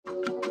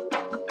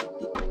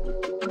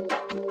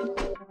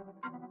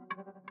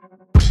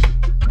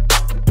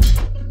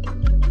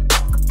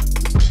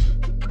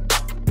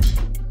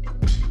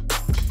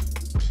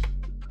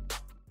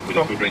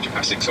Good range of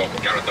passing, so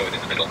Gareth Owen in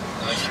the middle.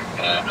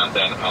 And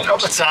then I'll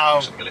Up the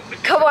town.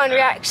 Come on,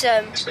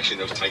 Wrexham. Especially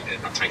those tight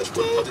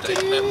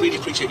Really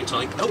appreciate your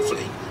time.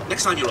 Hopefully,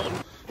 next time you're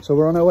on. So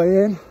we're on our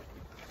way in.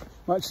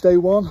 Match day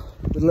 1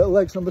 with Little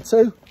Legs number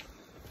 2.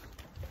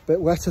 Bit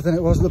wetter than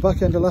it was at the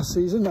back end of last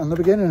season and the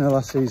beginning of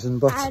last season,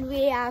 but and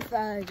we have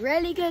a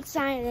really good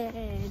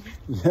signing.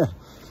 Yeah.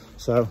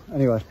 So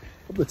anyway,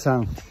 up the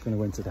town, going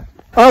to win today.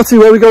 Artie,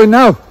 where are we going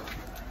now?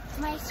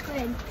 My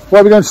screen.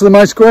 Where are we going to the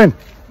My Screen?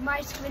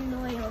 My screen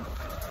oil.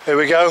 Here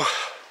we go.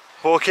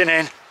 Walking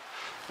in,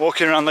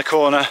 walking around the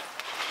corner,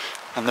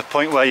 and the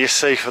point where you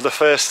see for the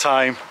first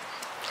time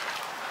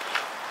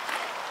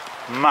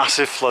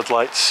massive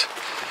floodlights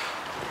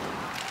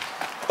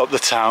up the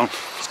town.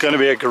 It's going to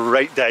be a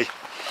great day.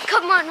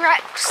 Come on,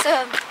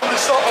 Wrexham.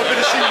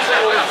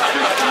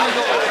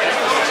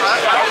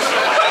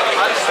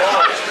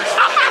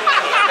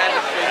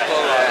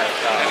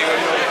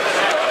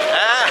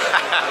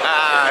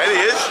 Here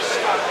he is.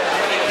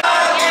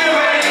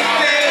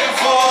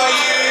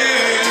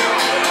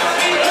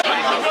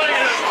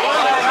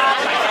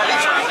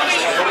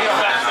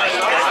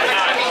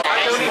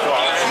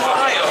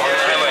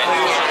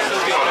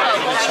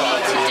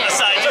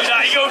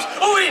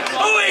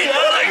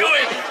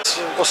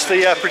 What's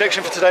the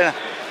prediction for today then?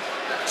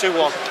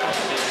 2-1.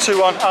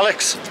 2-1.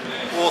 Alex?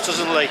 Waters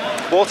and Lee.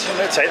 Waters and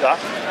Lee, take that.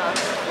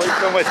 What are you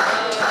going with?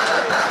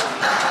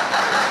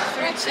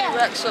 3-2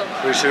 Wrexham.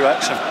 3-2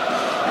 Wrexham.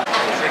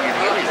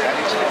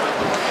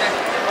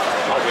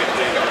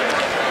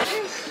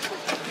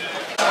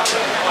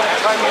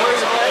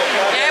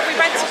 Yeah, we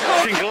went to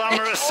court. Looking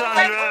glamorous,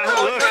 Sandra.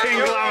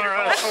 Looking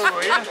glamorous.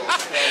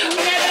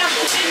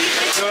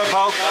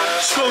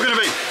 Score going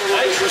to be?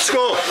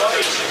 Score.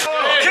 What's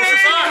the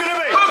score going to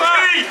be?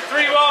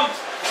 3-1.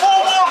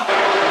 4-1.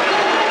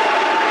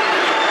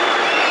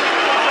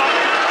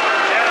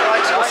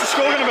 What's the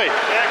score going to be?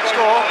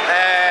 Score?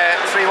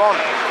 3-1.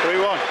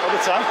 3-1. All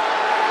the time.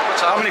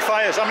 How many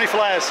fires? How many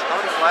flares? How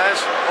many flares?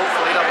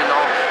 Hopefully that'll be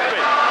long.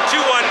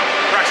 2-1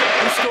 Wrexham.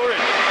 Who's scoring?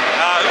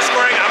 Who's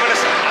scoring? I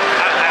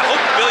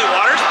hope Billy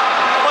Waters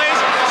plays,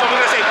 so I'm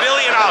gonna say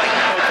Billy and Ollie.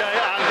 Okay,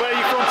 and where are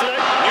you from today?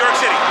 New York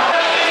City.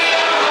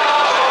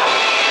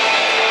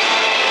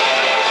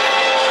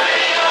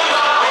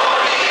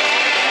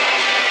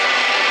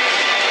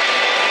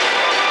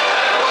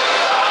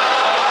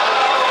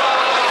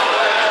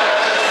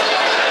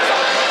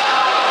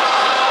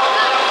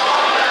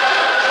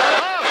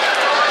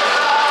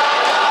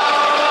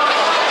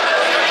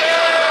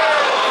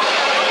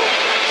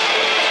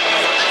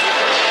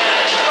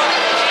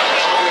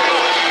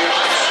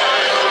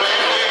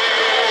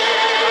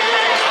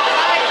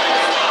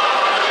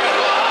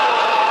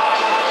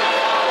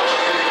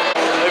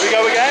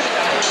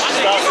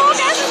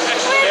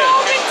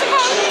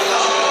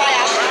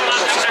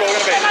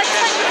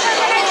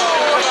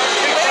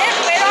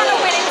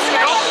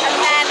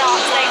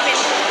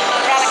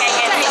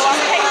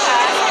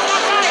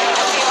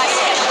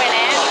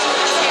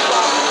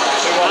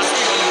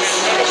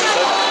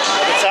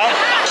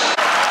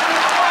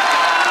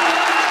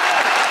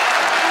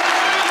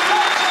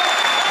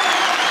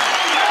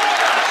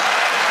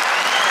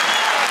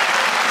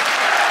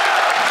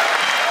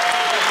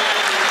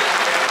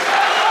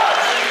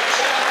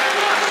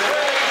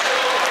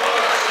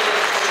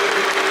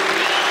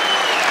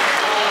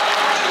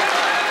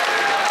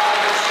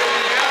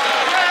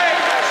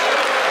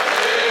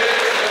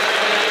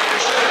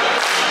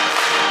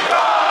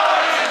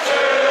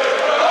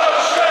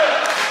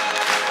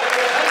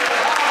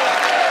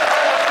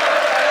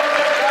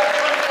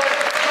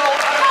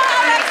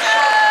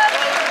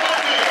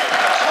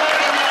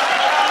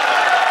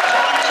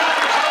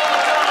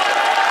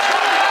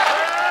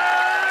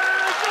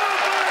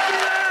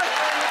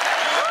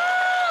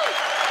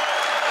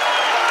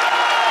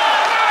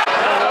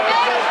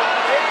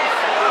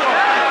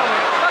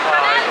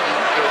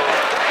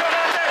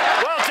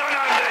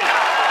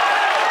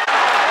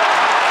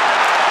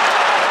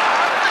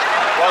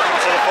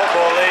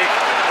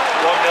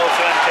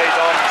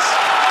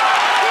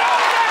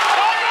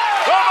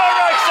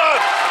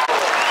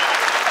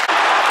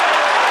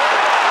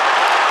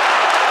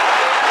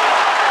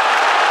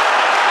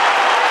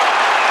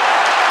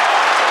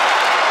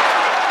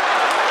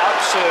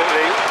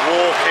 Absolutely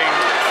walking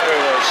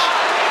through us.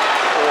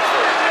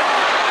 Awful.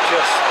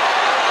 Just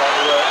like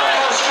the work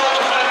there.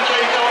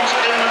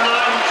 In the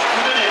 9th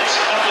minute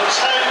after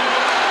 10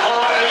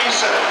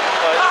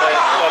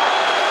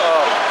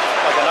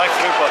 like a knife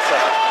through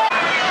butter.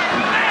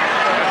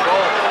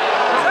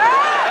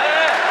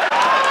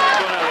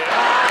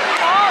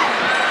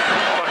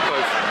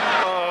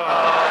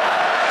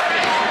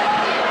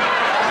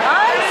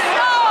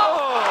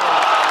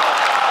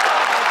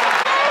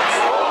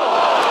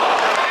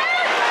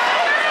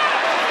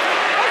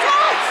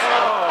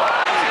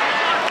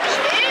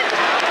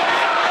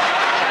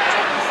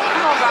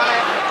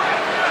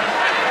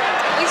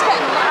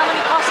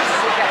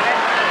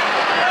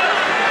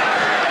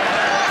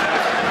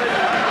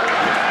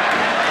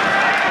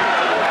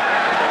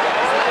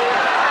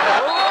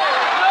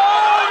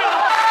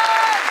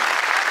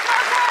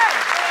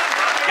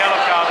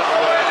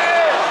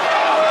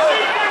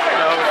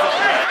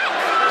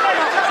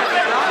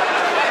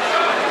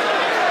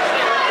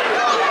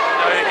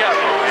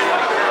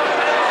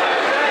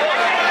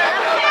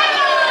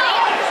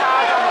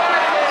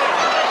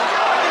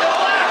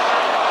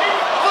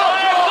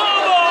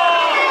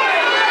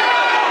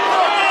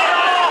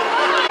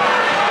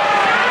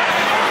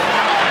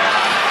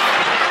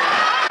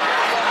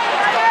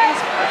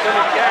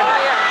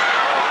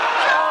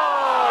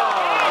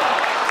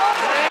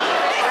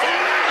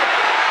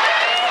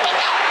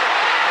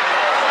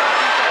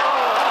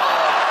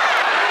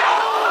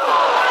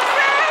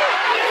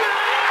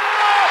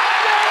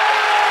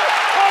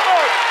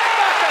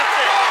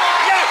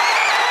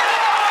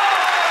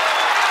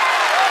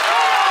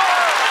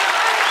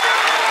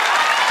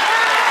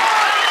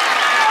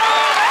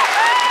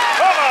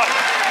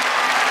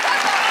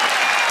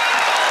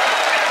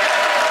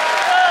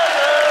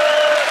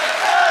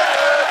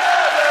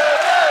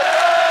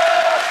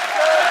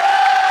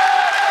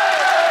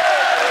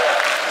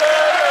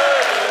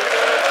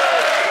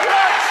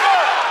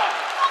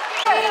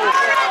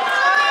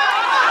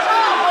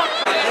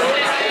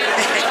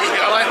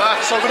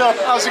 sobered up.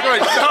 How's it going?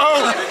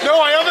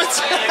 No, I haven't.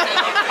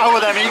 How were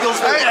them Eagles?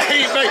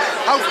 Hey, mate,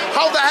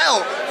 how the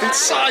hell did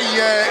Si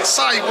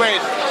win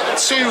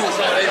 2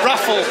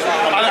 raffle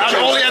and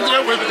all he ended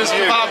up with is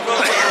kebab?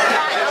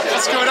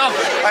 What's going on?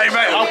 Hey,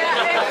 mate,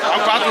 how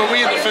bad were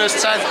we in the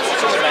first 10? Yeah,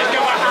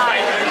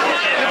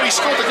 but he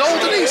scored the goal,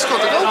 didn't he? He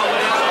scored the goal.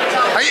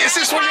 Hey, is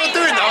this what you're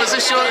doing now? Is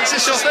this your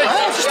thing?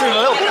 I'm just doing a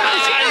little bit.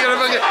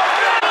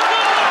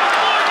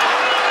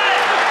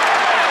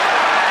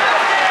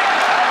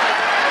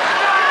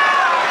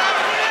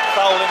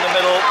 Foul in the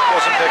middle,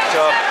 wasn't picked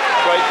up.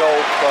 Great goal,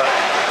 but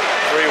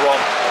 3-1. Not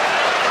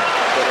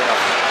good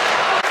enough.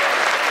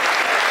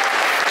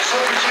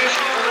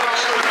 Substitution for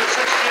Wrexham in the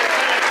 60th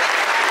minute.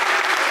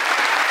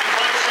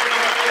 Replacing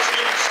number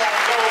 18, Sam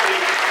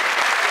Goldie.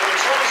 Number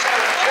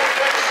 27, Jeff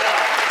Dexter.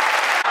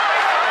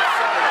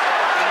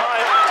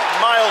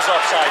 Miles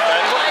offside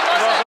then. What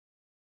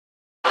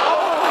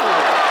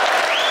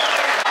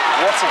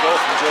a goal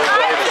from George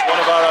Davis, one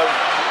of our own.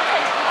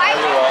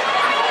 Tell you what,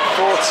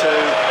 4-2,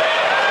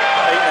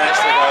 8 minutes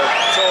to go,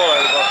 it's all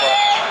over, but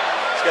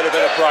let's get a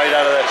bit of pride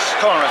out of this.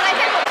 Come on, Wrexham.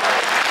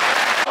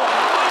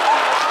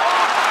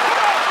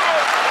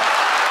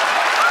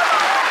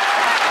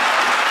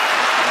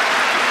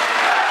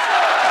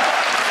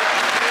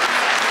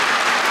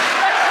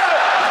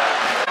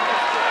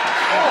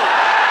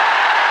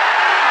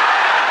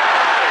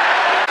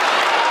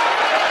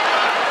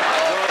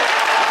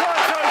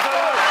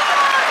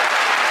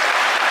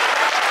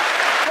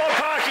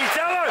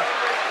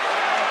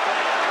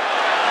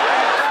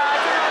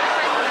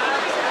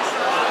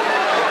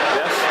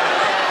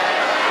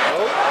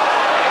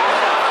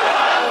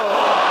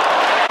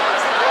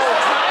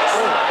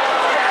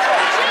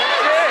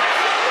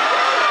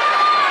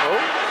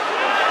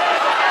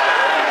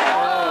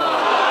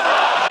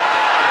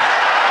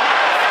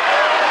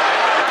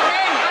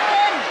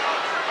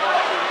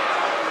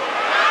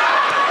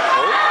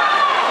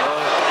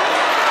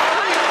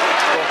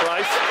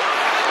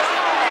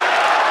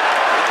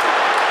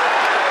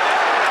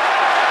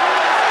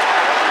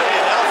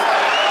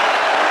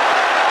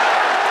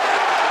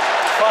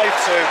 5-2,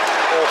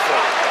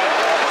 awful.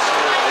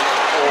 Absolutely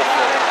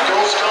awful.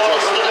 Goal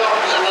scored for the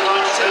Dons in the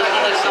 93rd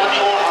minute,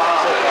 Daniel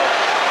Hart.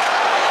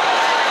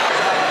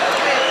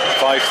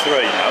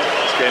 5-3 now.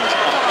 This game's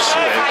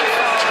absolute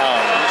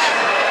carnage.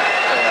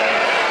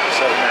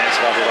 7 minutes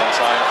of added on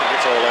time. I think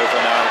it's all over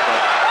now.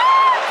 But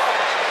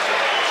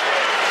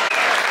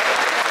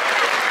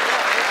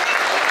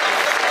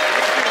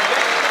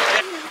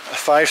a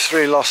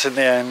 5-3 loss in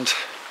the end.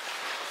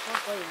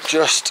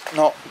 Just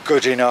not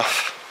good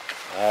enough.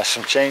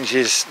 Some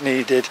changes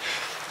needed.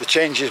 The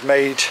changes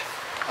made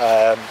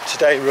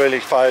today really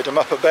fired them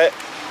up a bit.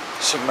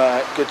 Some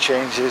good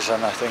changes,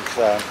 and I think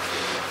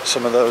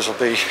some of those will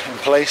be in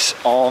place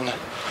on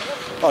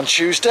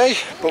Tuesday.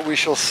 But we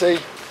shall see.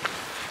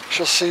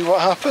 Shall see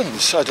what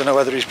happens. I don't know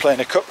whether he's playing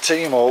a cup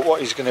team or what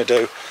he's going to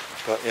do.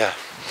 But yeah,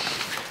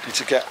 need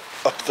to get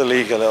up the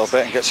league a little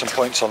bit and get some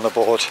points on the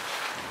board.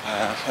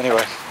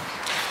 Anyway,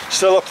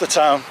 still up the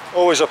town.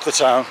 Always up the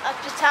town.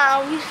 Up to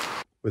town.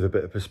 With a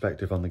bit of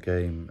perspective on the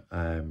game,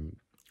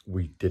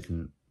 we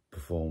didn't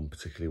perform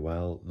particularly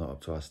well, not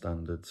up to our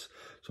standards.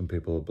 Some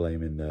people are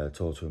blaming the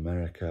tour to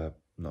America.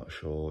 Not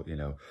sure, you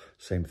know,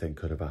 same thing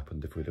could have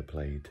happened if we'd have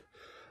played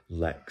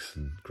Lex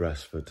and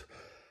Gresford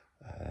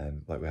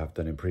like we have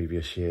done in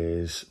previous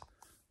years.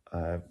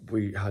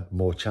 We had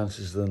more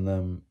chances than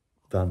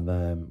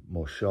them,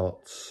 more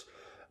shots.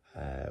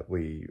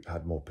 We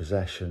had more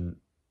possession,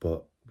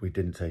 but we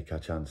didn't take our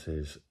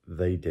chances.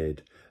 They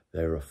did.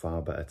 They were a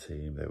far better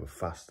team. They were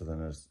faster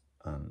than us,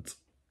 and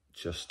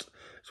just,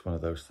 it's one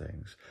of those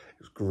things. It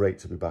was great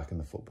to be back in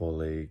the Football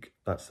League.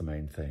 That's the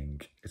main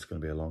thing. It's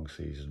going to be a long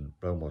season.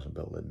 Rome wasn't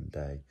built in a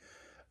day.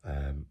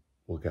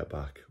 We'll get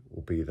back.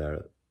 We'll be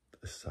there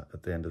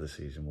at the end of the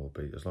season. We'll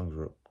be, as long as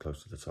we're up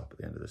close to the top at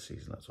the end of the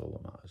season, that's all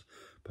that matters.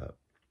 But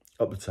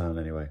up the town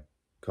anyway.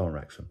 Go on,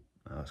 Wrexham.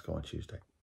 Let's go on Tuesday.